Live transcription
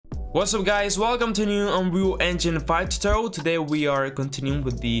What's up guys, welcome to new Unreal Engine 5 tutorial. Today we are continuing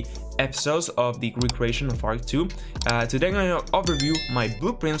with the episodes of the recreation of Arc 2. Today I'm going to overview my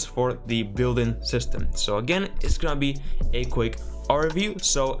blueprints for the building system. So again, it's going to be a quick overview,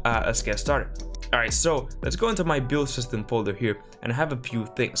 so let's get started. Alright, so let's go into my build system folder here, and I have a few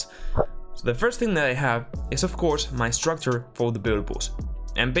things. So the first thing that I have is of course my structure for the buildables.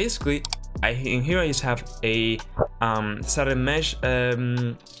 And basically, in here I just have a static mesh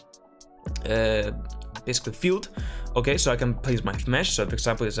basically field. Okay, so I can place my mesh. So for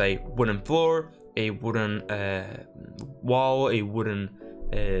example, it's a wooden floor, a wooden wall, a wooden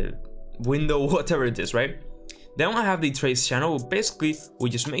window, whatever it is, right? Then I have the trace channel. Basically, we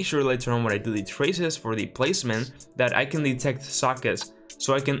just make sure later on when I do the traces for the placement that I can detect sockets,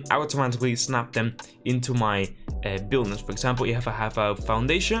 so I can automatically snap them into my buildings. For example, if I have a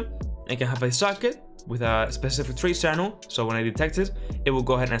foundation, I can have a socket with a specific trace channel, so when I detect it, it will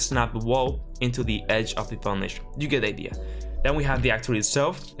go ahead and snap the wall into the edge of the foundation. You get the idea. Then we have the actor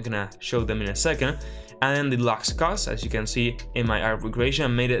itself. I'm gonna show them in a second. And then the locks cost, as you can see in my art recreation, I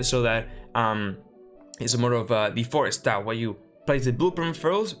made it so that it's more of the forest style, where you place the blueprint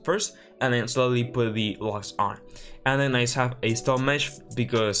first and then slowly put the locks on. And then I just have a stone mesh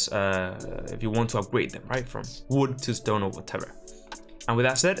because if you want to upgrade them, right, from wood to stone or whatever. And with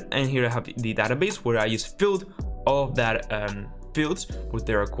that said, and here I have the database where I just filled all of that fields with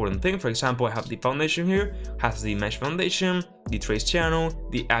their according thing. For example, I have the foundation here, has the mesh foundation, the trace channel,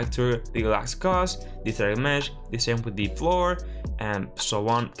 the actor, the locks cost, the static mesh, the same with the floor, and so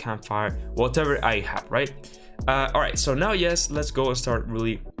on, campfire, whatever I have, right? Alright, so now yes, let's go and start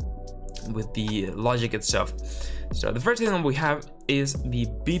really with the logic itself. So the first thing that we have is the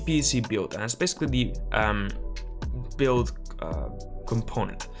BPC build, and it's basically the build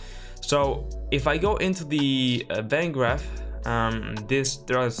component. So if I go into the event graph, this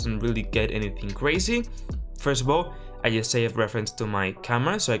doesn't really get anything crazy. First of all, I just save reference to my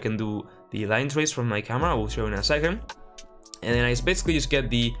camera, so I can do the line trace from my camera. I will show you in a second. And then I basically just get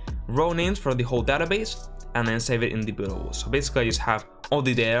the row names for the whole database and then save it in the buildable. So basically I just have all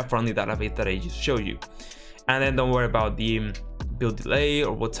the data from the database that I just showed you. And then don't worry about the build delay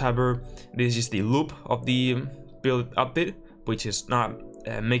or whatever. This is just the loop of the build update, which is not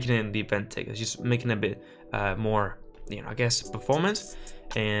making it the event tick. It's just making a bit more, I guess, performance.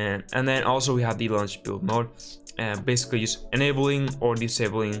 And then also we have the launch build mode, basically just enabling or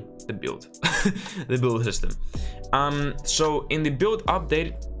disabling the build, the build system. So in the build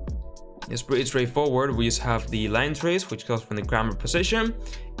update, it's pretty straightforward. We just have the line trace, which goes from the camera position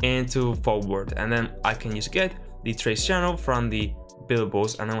into forward, and then I can just get the trace channel from the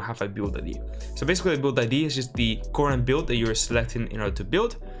buildables, and then we have a build ID. So basically the build ID is just the current build that you're selecting in order to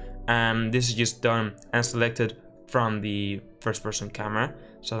build. This is just done and selected from the first person camera,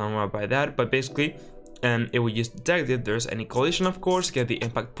 so don't worry about that. But basically it will just detect if there's any collision, of course, get the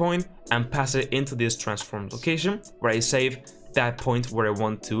impact point and pass it into this transform location where I save that point where I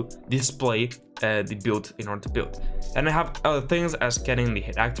want to display the build in order to build. And I have other things as getting the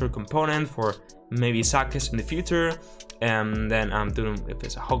head actor component for maybe sockets in the future, and then I'm doing if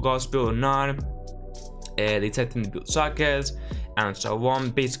it's a hot gloss build or not, detecting the build sockets, and so on.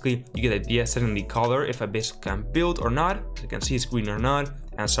 Basically, you get the idea, setting the color if I basically can build or not, as you can see it's green or not,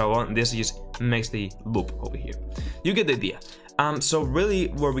 and so on. This just makes the loop over here. You get the idea. So really,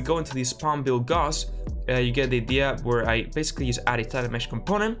 where we go into the spawn build gauss, you get the idea where I basically just add a static mesh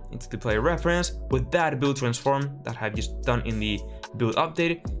component into the player reference with that build transform that I've just done in the build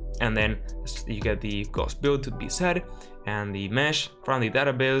update, and then you get the gauss build to be set and the mesh from the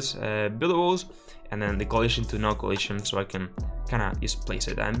database buildables, and then the collision to no collision, so I can kind of just place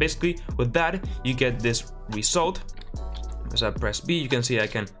it. And basically with that you get this result. As I press B, you can see I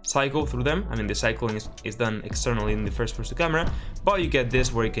can cycle through them. I mean, the cycling is done externally in the first person camera, but you get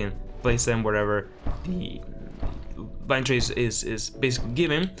this where you can place them wherever the line trace is basically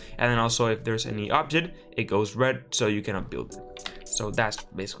given. And then also if there's any object, it goes red, so you cannot build it. So that's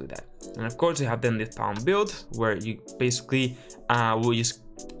basically that. And of course you have then this spawn build where you basically will just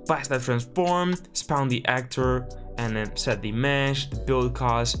pass that transform, spawn the actor, and then set the mesh, the build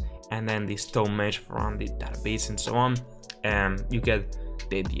cost, and then the stone mesh from the database and so on. And you get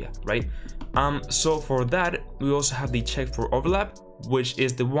the idea, right? So for that, we also have the check for overlap, which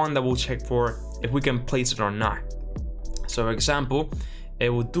is the one that will check for if we can place it or not. So for example, it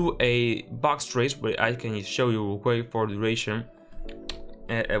will do a box trace, where I can show you real quick for duration,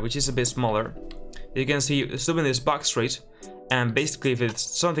 which is a bit smaller. You can see it's doing this box trace, and basically if it's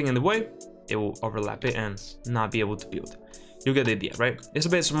something in the way, it will overlap it and not be able to build. you get the idea, right? It's a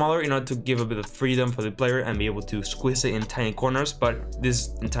bit smaller in order to give a bit of freedom for the player and be able to squeeze it in tiny corners, but this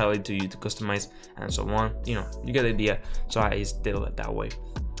is entirely to you to customize and so on. You know, you get the idea. So I just did it that way.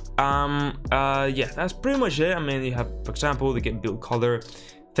 Yeah, that's pretty much it. I mean, you have, for example, the get build color,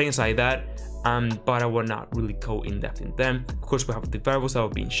 things like that. But I will not really go in depth in them. Of course, we have the variables that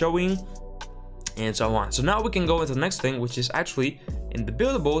I've been showing and so on. So now we can go into the next thing, which is actually in the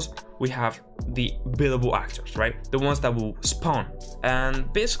buildables, we have the buildable actors, right? The ones that will spawn.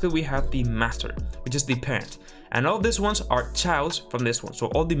 And basically we have the master, which is the parent. And all these ones are childs from this one. So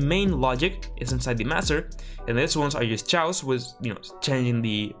all the main logic is inside the master, and these ones are just childs with, you know, changing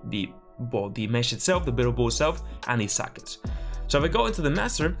the mesh itself, the buildable itself, and the sockets. So if I go into the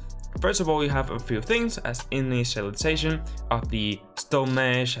master, first of all, we have a few things as initialization of the stone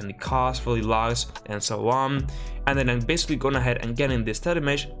mesh and the cost for the logs and so on. And then I'm basically going ahead and getting this static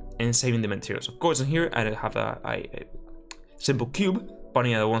mesh and saving the materials. Of course, in here I have a simple cube, but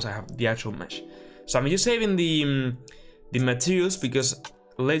in the other ones I have the actual mesh. So I'm just saving the materials because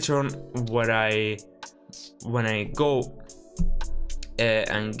later on when I go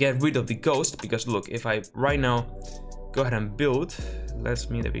and get rid of the ghost, because look, if I right now go ahead and build, there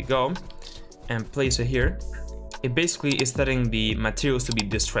we go, and place it here, it basically is setting the materials to be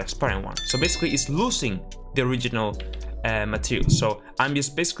this transparent one. So basically it's losing the original materials. So I'm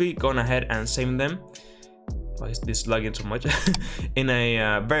just basically going ahead and saving them. Why is this lagging so much? In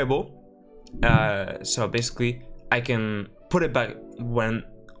a variable. So basically I can put it back when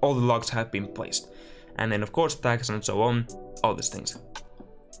all the logs have been placed, and then of course tags and so on, all these things.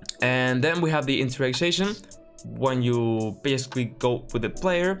 And then we have the initialization, when you basically go with the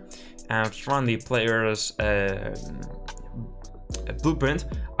player and from the player's blueprint.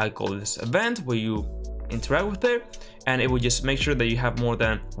 I call this event, where you interact with it, and it will just make sure that you have more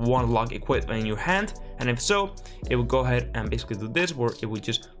than one log equipped in your hand, and if so, it will go ahead and basically do this, where it will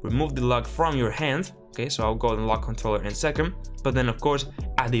just remove the log from your hand. Okay, so I'll go to the log controller in a second, but then of course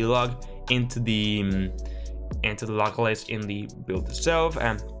add the log into the log list in the build itself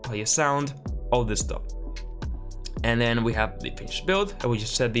and play a sound, all this stuff. And then we have the finished build, and we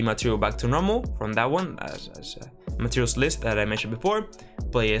just set the material back to normal from that one as a materials list that I mentioned before.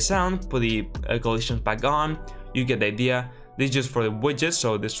 Play a sound, put the collisions back on. You get the idea. This is just for the widgets,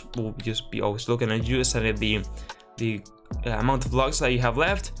 so this will just be always looking at you, setting the amount of logs that you have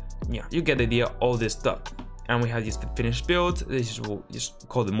left. Yeah, you get the idea, all this stuff. And we have just the finished build. This is what we just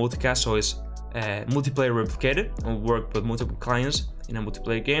call the multicast, so it's multiplayer replicated and work with multiple clients in a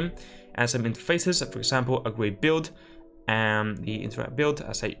multiplayer game. And some interfaces, for example, a great build and the interact build,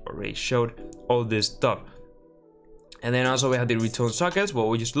 as I already showed, all this stuff. And then also we have the return sockets, where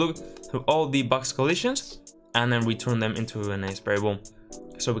we just look through all the box collisions and then return them into a nice variable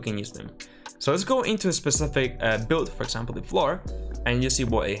so we can use them. So let's go into a specific build, for example the floor, and you see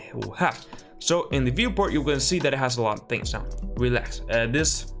what it will have. So in the viewport, you're going to see that it has a lot of things. Now relax,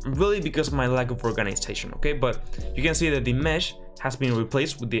 this really because of my lack of organization, okay? But you can see that the mesh has been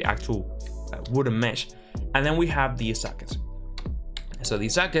replaced with the actual wooden mesh, and then we have the sockets. So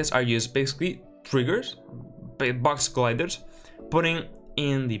these sockets are just basically triggers, box colliders, putting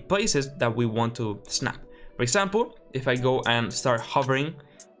in the places that we want to snap. For example, if I go and start hovering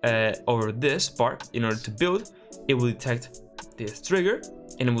over this part in order to build, it will detect this trigger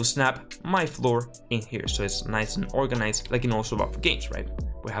and it will snap my floor in here, so it's nice and organized, like in all sort of games, right?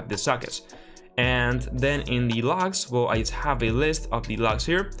 We have the sockets. And then in the logs, well, I just have a list of the logs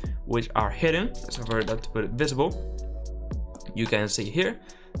here, which are hidden. So for that to put it visible, you can see here,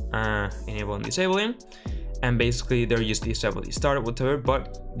 enable and disabling, and basically they're just disabled, started whatever,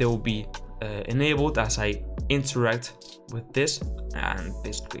 but they will be enabled as I interact with this and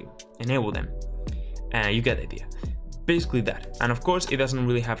basically enable them. And you get the idea. Basically that. And of course, it doesn't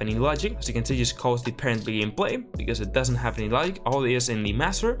really have any logic. As you can see, just calls the parent begin play because it doesn't have any logic. All it is in the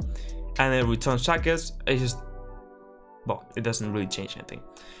master. And then return sockets, it's just, well, it doesn't really change anything.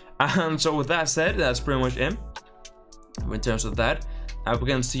 So with that said, that's pretty much it in terms of that. We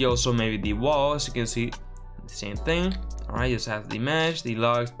can see also maybe the walls. You can see the same thing. All right, just have the mesh, the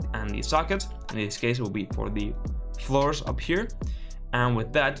logs, and the sockets. In this case, it will be for the floors up here. And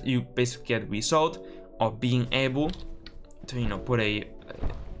with that, you basically get the result of being able to, you know, put a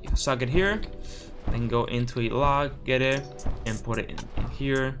socket here, then go into a log, get it, and put it in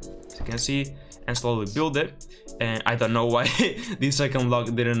here, as you can see, and slowly build it. And I don't know why the second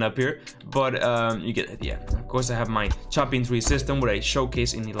log didn't appear, but you get the idea. Of course, I have my chopping tree system, what I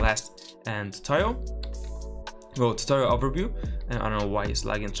showcased in the last tutorial overview. And I don't know why it's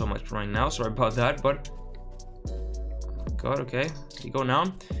lagging so much right now, sorry about that, but God, okay, here you go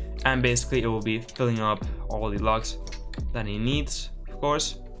now. And basically it will be filling up all the logs that it needs, of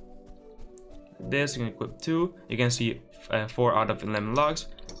course. This you can equip 2. You can see 4 out of 11 logs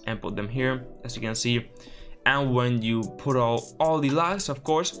and put them here, as you can see. And when you put all the logs, of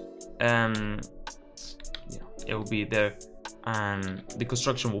course, it will be there, and the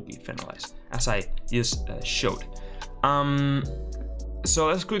construction will be finalized, as I just showed. So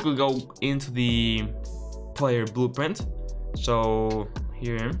let's quickly go into the player blueprint. So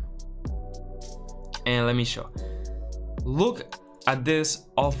here, and let me show. Look at this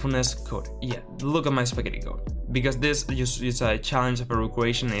awfulness code. Yeah, look at my spaghetti code, because this is a challenge of a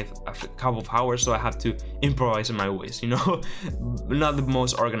recreation in a couple of hours, so I have to improvise in my ways, you know. Not the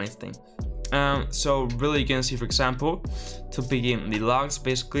most organized thing. So really you can see, for example, to begin the logs,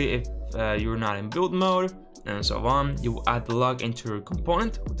 basically if you're not in build mode and so on, you add the log into your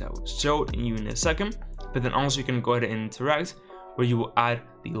component, which I will show you in a second. But then also you can go ahead and interact, where you will add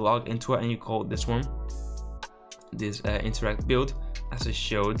the log into it, and you call this one interact build, as I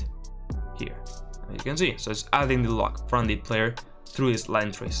showed here. You can see, so it's adding the log from the player through its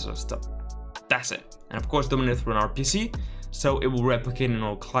line traces and stuff. That's it. And of course doing it through an RPC, so it will replicate in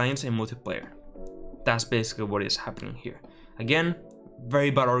all clients and multiplayer. That's basically what is happening here. Again,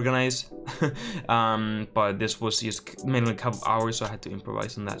 very bad organized, but this was just mainly a couple hours, so I had to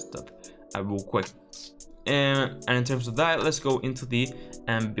improvise on that stuff real quick. And in terms of that, let's go into the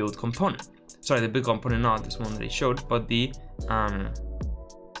build component. Sorry, the build component, not this one that I showed, but the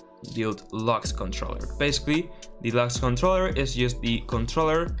build logs controller. Basically, the logs controller is just the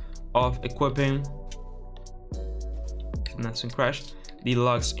controller of equipping, that's in crash, the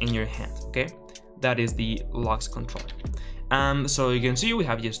logs in your hand. Okay, that is the logs controller. So you can see we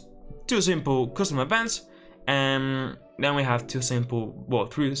have just 2 simple custom events, and then we have 3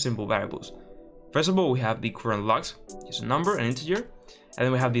 simple variables. First of all, we have the current logs, just a number, an integer, and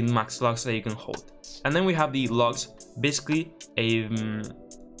then we have the max logs that you can hold. And then we have the logs, basically a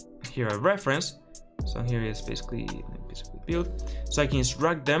reference. So here is basically build. So I can just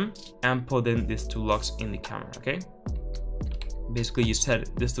drag them and put in these 2 logs in the camera. Okay. Basically, you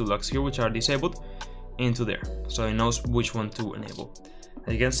set these 2 logs here, which are disabled, into there, so it knows which one to enable.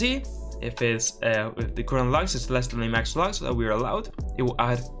 As you can see, if the current logs is less than the max logs that we are allowed, it will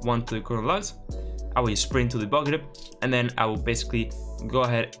add 1 to the current logs. I will sprint to the bucket, and then I will basically go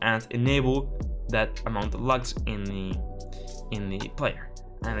ahead and enable that amount of logs in the player,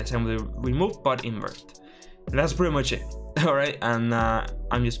 and assembly remove but invert. And that's pretty much it. All right, and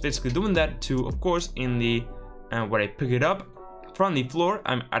I'm just basically doing that to, of course, in the where I pick it up from the floor,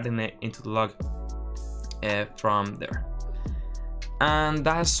 I'm adding it into the log from there. And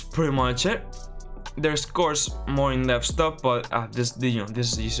that's pretty much it. There's of course more in-depth stuff, but this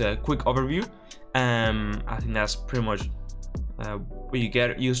is just a quick overview. I think that's pretty much what you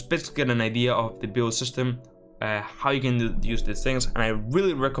get. You basically get an idea of the build system, how you can use these things, and I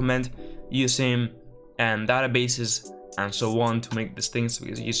really recommend using databases and so on to make these things,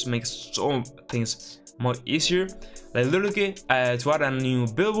 because it just makes so things much easier. Like literally, to add a new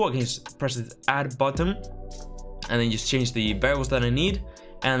buildable, I can just press the add button, and then just change the variables that I need,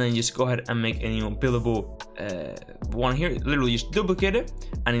 and then just go ahead and make a new buildable one here. Literally just duplicate it,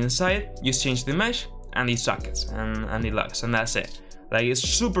 and inside just change the mesh and the sockets and the logs, and that's it. Like, it's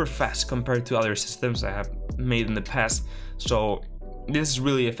super fast compared to other systems I have made in the past. So this is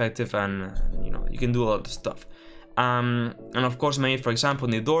really effective, and you can do a lot of stuff. And of course, maybe for example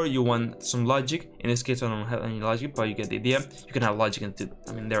in the door you want some logic. In this case I don't have any logic, but you get the idea. You can have logic into,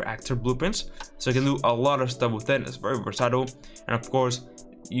 they're actor blueprints, so you can do a lot of stuff with it. It's very versatile, and of course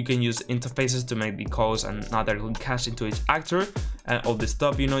you can use interfaces to make the calls and not directly cast into each actor and all this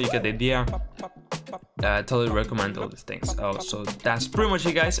stuff. You get the idea. Totally recommend all these things. So that's pretty much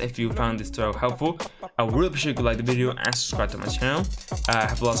it, guys. If you found this tutorial helpful, I would really appreciate if you like the video and subscribe to my channel. I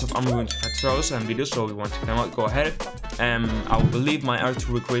have lots of ongoing tutorials and videos, so if you want to check them out, go ahead. I will leave my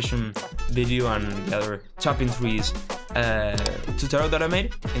R2 recreation video and the other chopping trees tutorial that I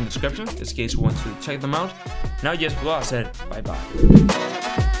made in the description, in case you want to check them out. Now, just go, I said bye bye.